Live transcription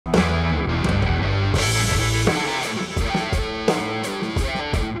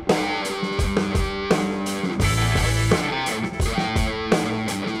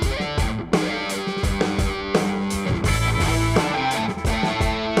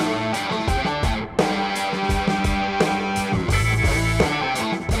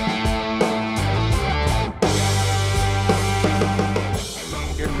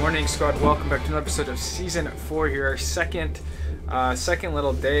morning, squad. Welcome back to another episode of season 4 here. Our second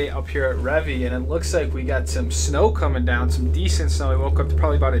little day up here at Revi, and it looks like we got some snow coming down, some decent snow. I woke up to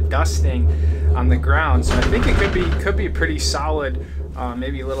probably about a dusting on the ground, so I think it could be a pretty solid,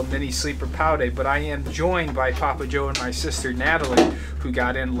 maybe a little mini sleeper pow day. But I am joined by Papa Joe and my sister Natalie, who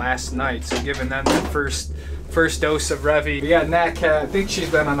got in last night. So giving them the first dose of Revi. We got Nat Cat. I think she's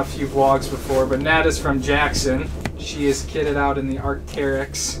been on a few vlogs before, but Nat is from Jackson. She is kitted out in the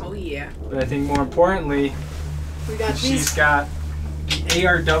Arc'teryx. Oh yeah. But I think more importantly, she's got the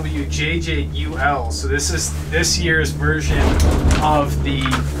ARW JJ-UL. So this is this year's version of the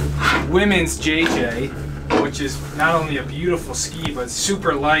women's JJ, which is not only a beautiful ski, but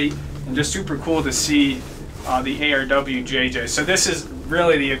super light and just super cool to see the ARW JJ. So this is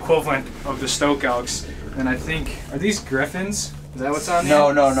really the equivalent of the Stoke Elks. And I think, are these Griffins? Is that what's on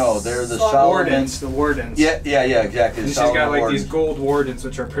there? No. They're the Wardens. The Wardens. Yeah, exactly. And she's got like these gold Wardens,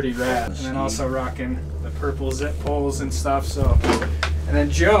 which are pretty rad. And then also rocking the purple zip poles and stuff. So, and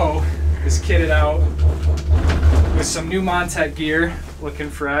then Joe is kitted out with some new Montec gear, looking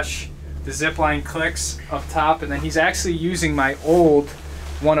fresh. The zipline clicks up top, and then he's actually using my old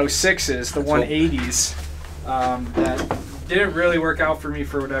 106s, the 180s, that didn't really work out for me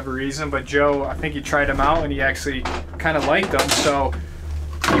for whatever reason, but Joe, I think he tried them out and he actually kind of liked them, so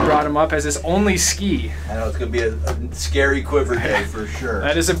he brought them up as his only ski. I know it's going to be a scary quiver day for sure.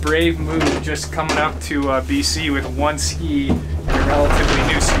 That is a brave move, just coming up to BC with one ski and a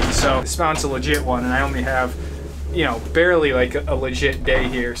relatively new ski. So this mount's a legit one, and I only have, you know, barely like a legit day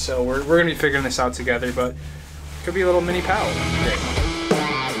here, so we're going to be figuring this out together, but it could be a little mini pow day.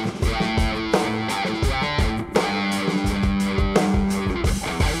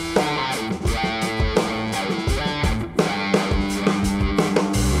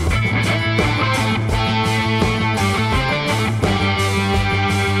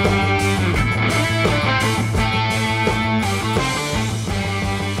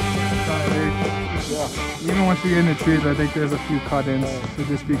 Even once we get in the trees, I think there's a few cut-ins, so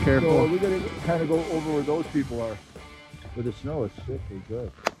just be careful. So we're going to kind of go over where those people are. Where the snow is sickly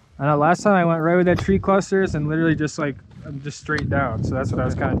good. I know, last time I went right with that tree clusters and literally just like, I'm just straight down, so that's what I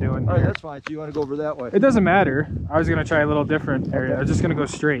was kind of doing here. Alright, that's fine. So you want to go over that way? It doesn't matter. I was going to try a little different area. I was just going to go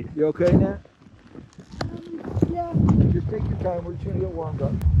straight. You okay, Nat? Yeah. Just take your time. We're just going to get warmed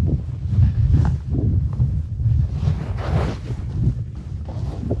up.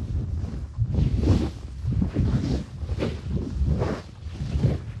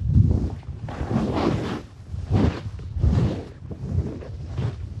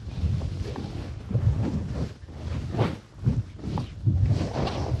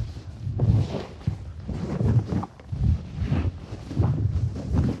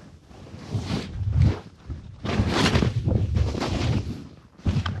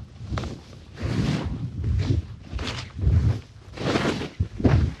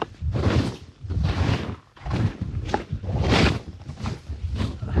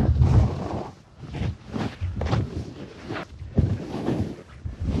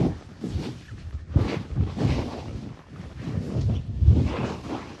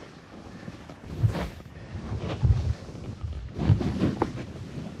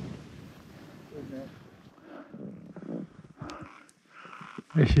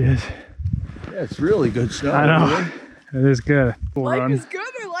 There she is. Yeah, it's really good snow. I know. It is good. Life is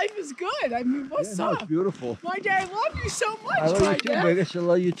good or life is good. I mean, what's up? It's beautiful. My dad, I love you so much. I love you too, but I guess I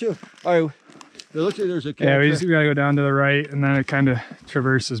love you too. All right. It looks like there's a yeah, we just gotta go down to the right, and then it kind of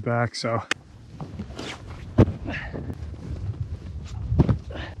traverses back, so.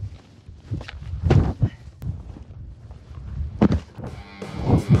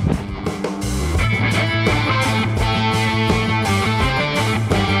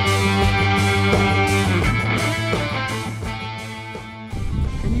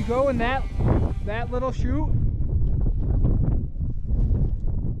 Can you go in that little chute?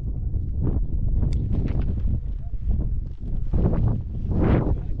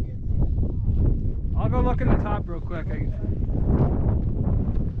 I'll go look in the top real quick.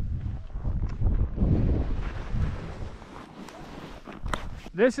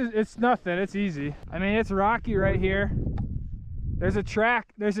 It's nothing, it's easy. I mean, it's rocky right here. There's a track,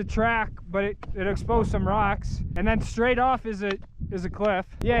 but it exposed some rocks. And then straight off is a cliff.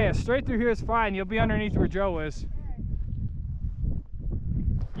 Yeah, straight through here is fine. You'll be underneath where Joe is.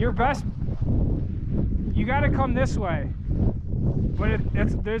 Your best, you gotta come this way. But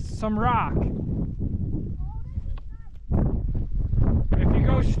there's some rock. If you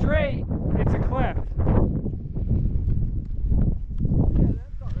go straight, it's a cliff. Yeah,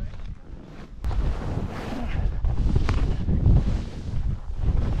 that's all right.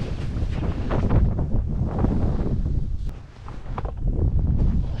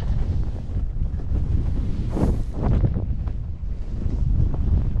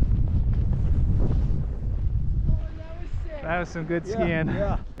 was some good skiing.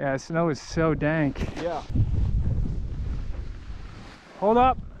 Yeah, snow is so dank. Yeah. Hold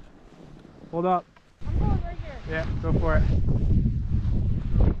up. Hold up. I'm going right here. Yeah, go for it.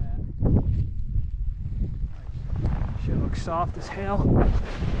 Shit looks soft as hell.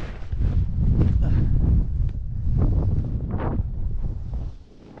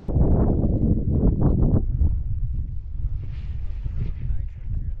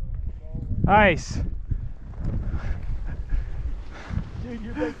 Nice. Dude,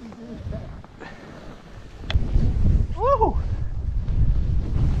 you're making me do that. Woo!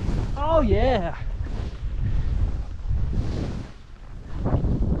 Oh yeah.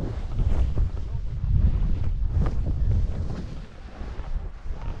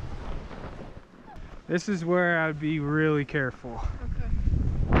 This is where I'd be really careful. Okay.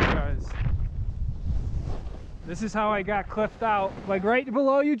 Because this is how I got cliffed out. Like right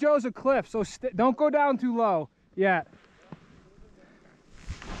below you, Joe's a cliff, so don't go down too low yet.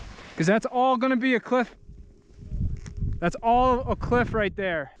 Because that's all gonna be a cliff. That's all a cliff right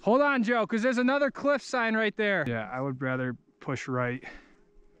there. Hold on, Joe, because there's another cliff sign right there. Yeah, I would rather push right.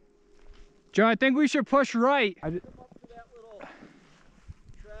 Joe, I think we should push right. Come up to that little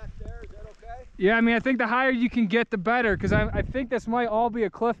track there, is that okay? Yeah, I mean, I think the higher you can get, the better, because I think this might all be a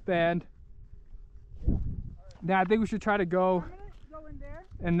cliff band. Yeah, I think we should try to go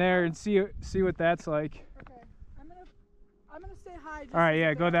in there and see what that's like. Okay. I'm gonna stay high. All right,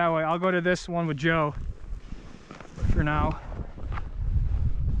 yeah, go that way. I'll go to this one with Joe for now.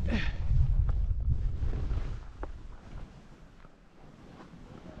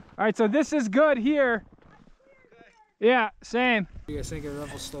 All right, so this is good here. Yeah, same. What do you guys think of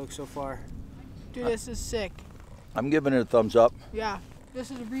Revelstoke so far? Dude, this is sick. I'm giving it a thumbs up. Yeah, this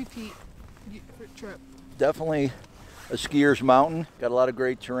is a repeat trip. Definitely a skier's mountain. Got a lot of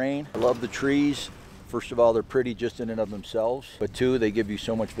great terrain. I love the trees. First of all, they're pretty just in and of themselves. But two, they give you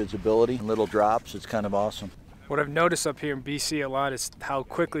so much visibility. Little drops, it's kind of awesome. What I've noticed up here in BC a lot is how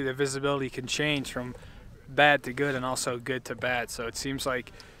quickly the visibility can change from bad to good and also good to bad. So it seems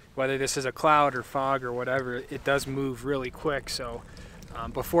like whether this is a cloud or fog or whatever, it does move really quick. So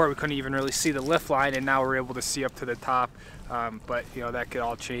before we couldn't even really see the lift line, and now we're able to see up to the top. But you know, that could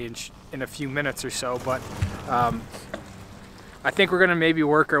all change in a few minutes or so. But I think we're gonna maybe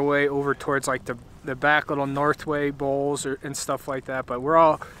work our way over towards like the back little Northway bowls and stuff like that. But we're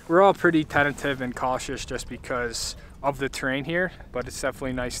all pretty tentative and cautious just because of the terrain here. But it's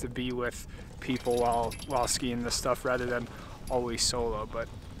definitely nice to be with people while skiing this stuff rather than always solo. But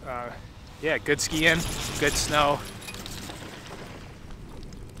yeah, good skiing, good snow.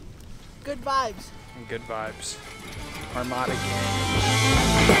 Good vibes. And good vibes. Armada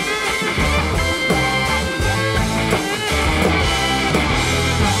gang.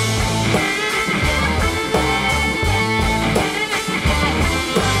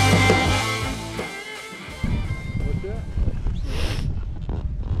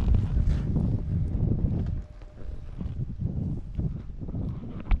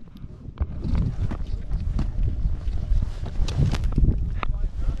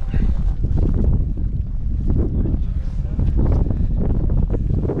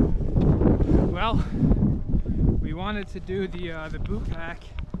 Well, we wanted to do the boot pack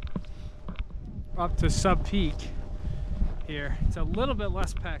up to sub peak here. It's a little bit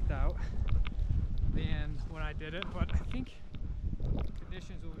less packed out than when I did it, but I think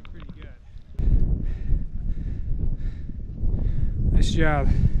conditions will be pretty good. Nice job.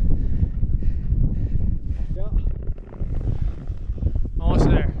 Yeah. Almost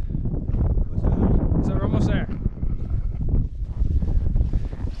there. So we're almost there.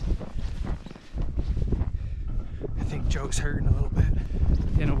 I think Joe's hurting a little bit.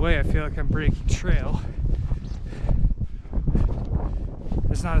 In a way, I feel like I'm breaking trail.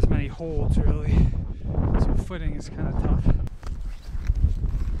 There's not as many holds really, so footing is kind of tough.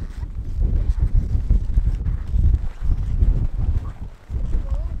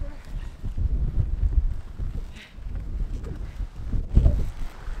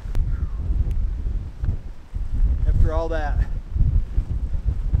 After all that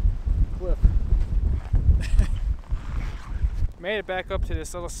cliff. Made it back up to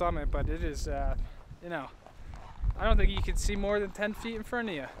this little summit, but it is, you know, I don't think you can see more than 10 feet in front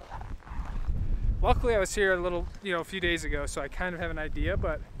of you. Luckily I was here a little, a few days ago, so I kind of have an idea,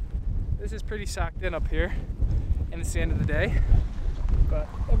 but this is pretty socked in up here, and it's the end of the day. But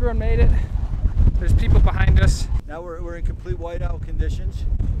everyone made it. There's people behind us. Now we're in complete whiteout conditions.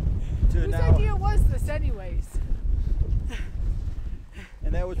 Whose idea was this anyways?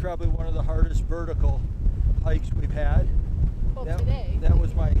 And that was probably one of the hardest vertical hikes we've had. Well, today. That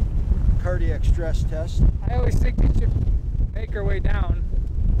was my cardiac stress test. I always think make our way down,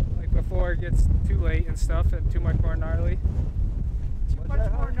 like before it gets too late and stuff and too much more gnarly. Too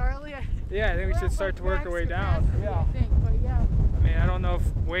much more gnarly. Yeah, I think we should start to work our way down. Yeah. I think, but yeah. I mean, I don't know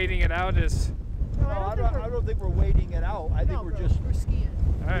if waiting it out is... No, I don't think we're waiting it out. I think we're skiing.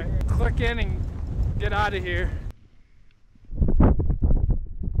 All right, click in and get out of here.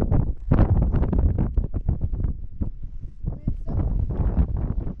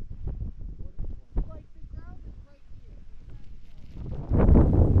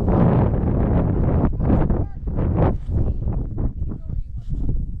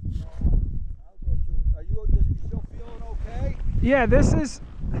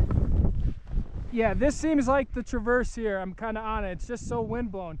 Yeah, this seems like the traverse here. I'm kind of on it. It's just so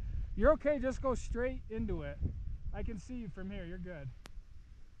windblown. You're okay, just go straight into it. I can see you from here. You're good.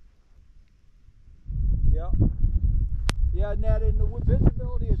 Yeah. Yeah, Nat, and the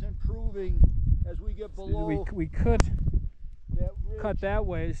visibility is improving as we get below. We could cut that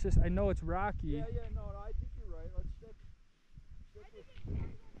way. It's just, I know it's rocky. Yeah, no, I think you're right. Let's stick with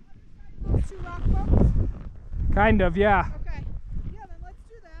Those two rock bumps? Kind of, yeah. Okay. Yeah, then let's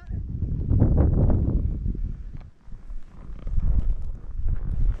do that.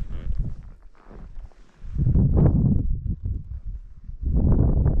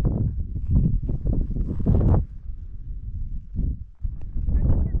 I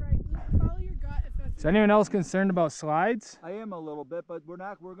think you're right. Follow your gut if that's... Is anyone else concerned about slides? I am a little bit, but we're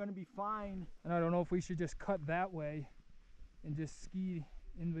going to be fine. And I don't know if we should just cut that way and just ski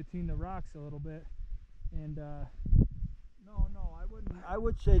in between the rocks a little bit. And no, I wouldn't. I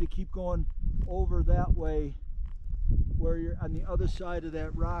would say to keep going over that way where you're on the other side of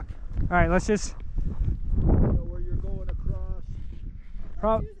that rock. All right, let's just, where you're going across.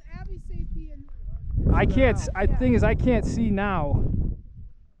 Let's use Abby's safety and... I can't, the thing is I can't see now. Well,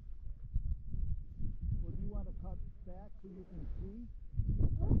 do you want to cut back so you can see?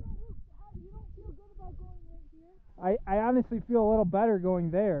 You don't feel good about going right here? I honestly feel a little better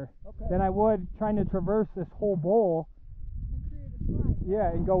going there than I would trying to traverse this whole bowl. And create a slide.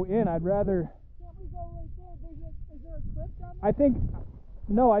 Yeah, and go in. I'd rather... Can't we go right there? Is there a cliff down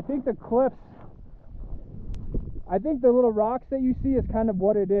there? I think the cliffs, I think the little rocks that you see is kind of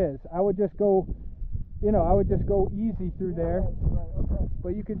what it is. I would just go, I would just go easy through there. Right,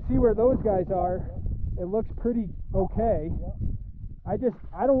 But you can see where those guys are. It looks pretty okay. I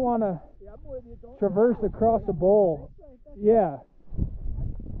don't want to traverse across the bowl. Yeah.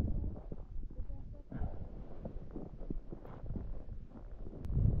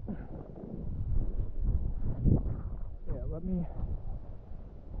 Yeah, let me...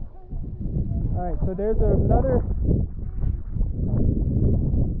 Alright, so there's another...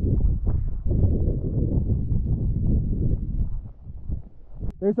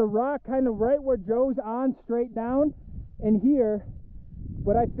 There's a rock kind of right where Joe's on, straight down, and here,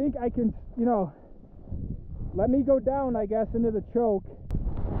 but I think I can, let me go down, I guess, into the choke.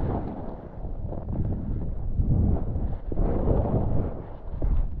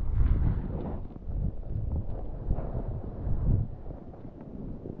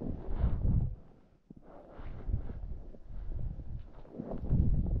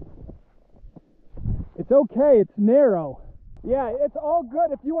 It's okay, it's narrow. Yeah, it's all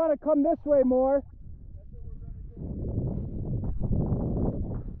good if you want to come this way more.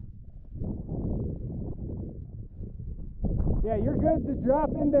 Yeah, you're good to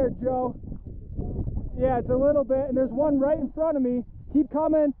drop in there, Joe. Yeah, it's a little bit, and there's one right in front of me. Keep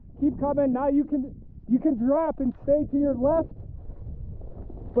coming, keep coming. Now you can drop and stay to your left,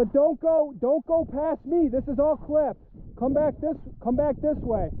 but don't go past me. This is all cliff. Come back this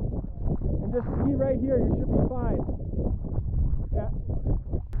way, and just ski right here. You should be fine. Yeah.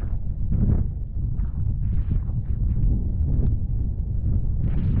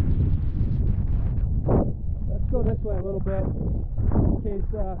 Let's go this way a little bit in case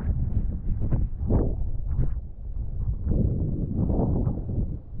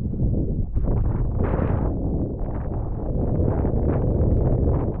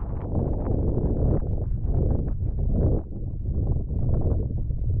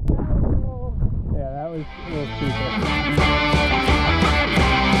yeah, that was a little stupid.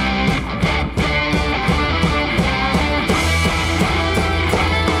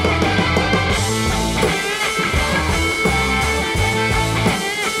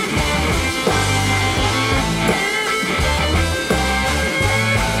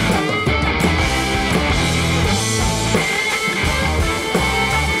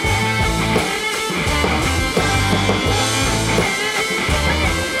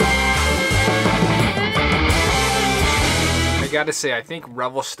 I gotta say, I think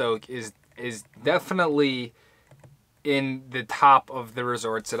Revelstoke is definitely in the top of the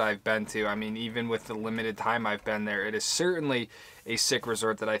resorts that I've been to. I mean, even with the limited time I've been there, it is certainly a sick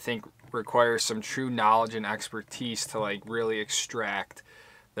resort that I think requires some true knowledge and expertise to like really extract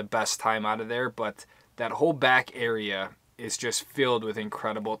the best time out of there. But that whole back area is just filled with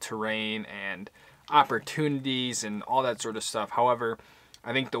incredible terrain and opportunities and all that sort of stuff. However,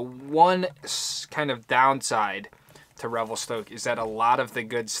 I think the one kind of downside to Revelstoke is that a lot of the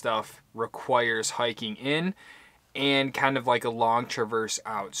good stuff requires hiking in and kind of like a long traverse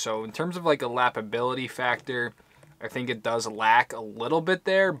out. So in terms of like a lappability factor, I think it does lack a little bit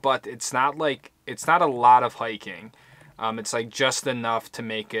there, but it's not a lot of hiking. It's like just enough to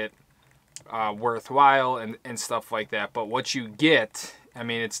make it worthwhile and stuff like that. But what you get, I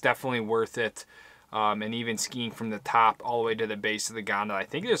mean, it's definitely worth it. And even skiing from the top all the way to the base of the gondola, I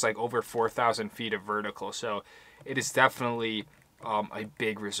think there's like over 4,000 feet of vertical. So it is definitely a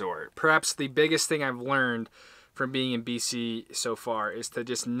big resort. Perhaps the biggest thing I've learned from being in BC so far is to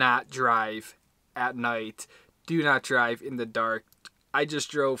just not drive at night. Do not drive in the dark. I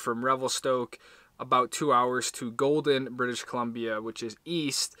just drove from Revelstoke about 2 hours to Golden, British Columbia, which is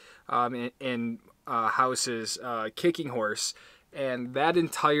east, in House's Kicking Horse. And that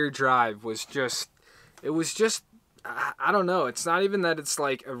entire drive was just, it was just, I don't know. It's not even that it's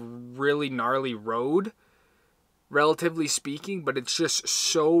like a really gnarly road, relatively speaking, but it's just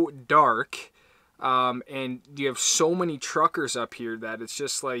so dark. And you have so many truckers up here that it's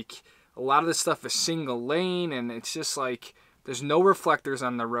just like a lot of the stuff is single lane, and it's just like there's no reflectors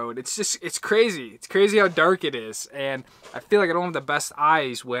on the road. It's just, it's crazy. It's crazy how dark it is. And I feel like I don't have the best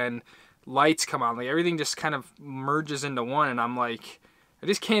eyes when lights come on. Like everything just kind of merges into one, and I'm like, I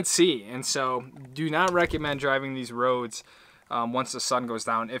just can't see. And so do not recommend driving these roads once the sun goes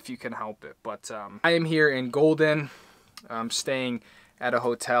down if you can help it. But I am here in Golden. I'm staying at a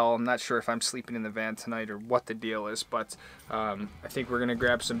hotel. I'm not sure if I'm sleeping in the van tonight or what the deal is, but I think we're gonna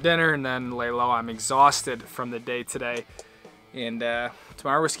grab some dinner and then lay low. I'm exhausted from the day today, and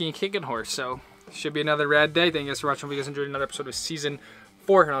tomorrow we're skiing Kicking Horse, so should be another rad day. Thank you guys for watching. Hope you guys enjoyed another episode of season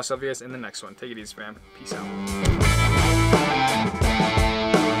 4, and I'll see you guys in the next one. Take it easy, fam. Peace out.